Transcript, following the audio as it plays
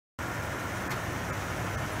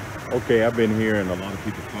Okay, I've been hearing a lot of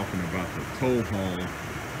people talking about the tow haul in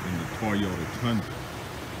the Toyota Tundra.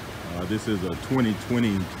 This is a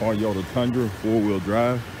 2020 Toyota Tundra, four-wheel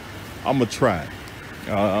drive. I'm gonna try it.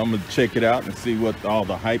 I'm gonna check it out and see what all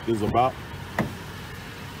the hype is about.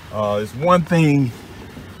 It's one thing,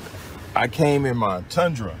 I came in my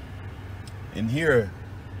Tundra, and here,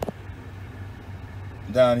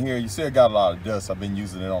 down here, you see I got a lot of dust. I've been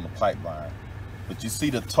using it on the pipeline. But you see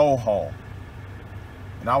the tow haul.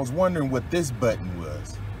 And I was wondering what this button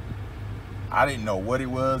was. I didn't know what it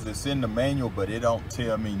was. It's in the manual, but it don't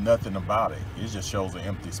tell me nothing about it. It just shows an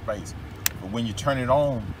empty space. But when you turn it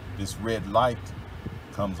on, this red light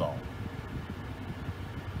comes on.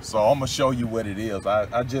 So I'm gonna show you what it is.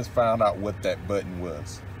 I just found out what that button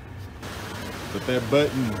was. But that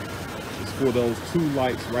button is for those two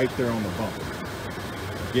lights right there on the bumper.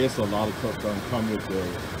 I guess a lot of trucks don't come with the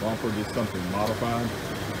bumper, just something modified.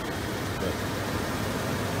 But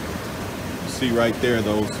you see right there,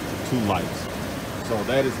 those two lights. So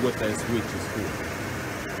that is what that switch is for.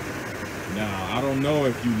 Now, I don't know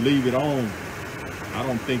if you leave it on, I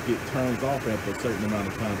don't think it turns off after a certain amount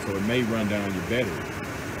of time, so it may run down your battery.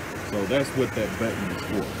 So that's what that button is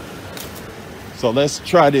for. So let's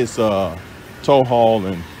try this tow haul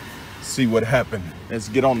and see what happened. Let's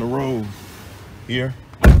get on the road here.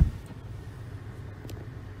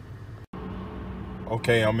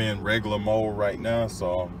 Okay, I'm in regular mode right now,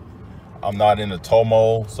 so I'm not in the tow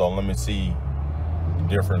mode. So let me see the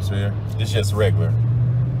difference here. It's just regular.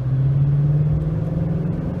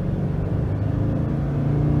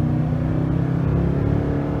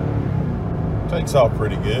 Takes off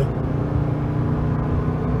pretty good.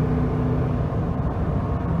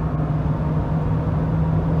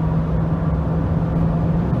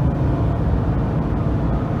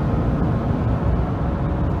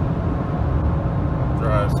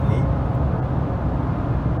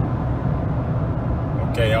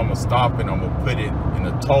 Okay, I'm gonna stop and I'm gonna put it in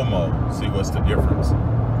a tow mode, see what's the difference.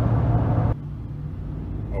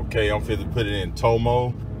 Okay, I'm finna put it in tow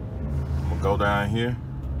mode. I'm gonna go down here.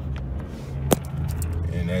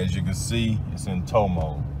 And as you can see, it's in tow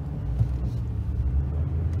mode.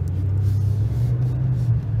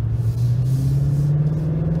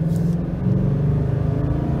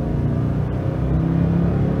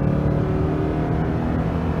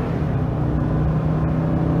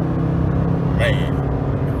 Man.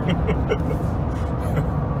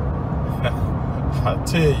 I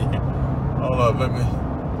tell you, hold up,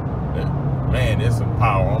 man, there's some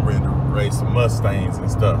power. I'm ready to race some Mustangs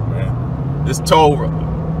and stuff, man. This tow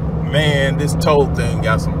thing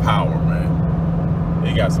got some power, man.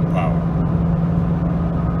 It got some power.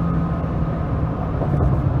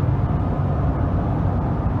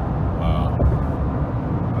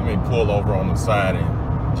 Let me pull over on the side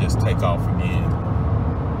and just take off again.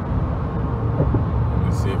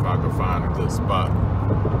 See if I can find a good spot.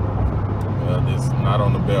 This is not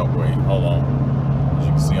on the beltway. Hold on. As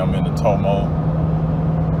you can see, I'm in the tow mode.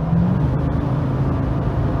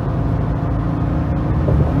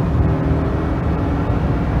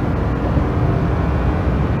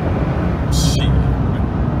 Shit.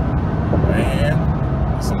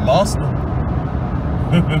 Man, it's a monster.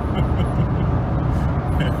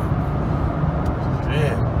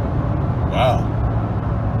 Shit. Wow.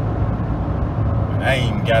 I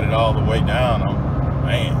ain't got it all the way down.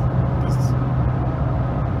 Man,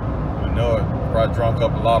 I know it probably drunk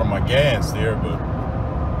up a lot of my gas there, but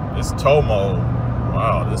this tow mode,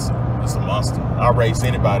 wow, this is a monster. I'll race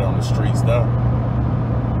anybody on the streets though.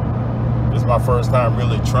 This is my first time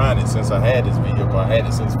really trying it since I had this vehicle. I had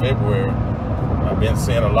it since February. I've been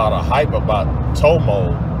seeing a lot of hype about tow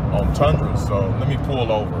mode on Tundra, so let me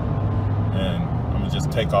pull over and I'm gonna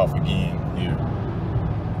just take off again here.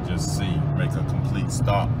 Just see, make a complete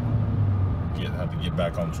stop. Have to get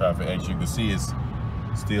back on traffic. As you can see, it's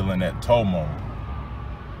still in that tow mode.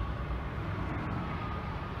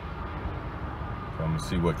 So I'm gonna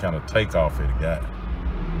see what kind of takeoff it got.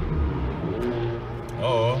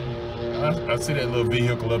 Oh, I see that little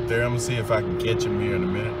vehicle up there. I'm gonna see if I can catch him here in a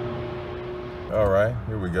minute. All right,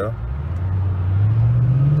 here we go.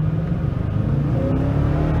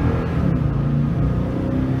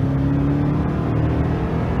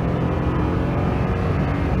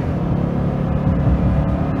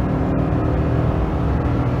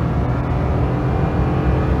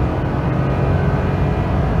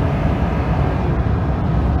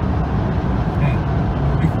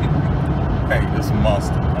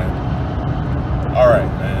 Monster, man. All right,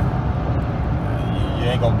 man. You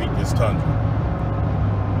ain't gonna beat this Tundra.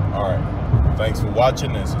 All right. Thanks for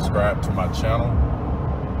watching and subscribe to my channel,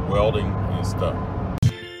 Welding and Stuff.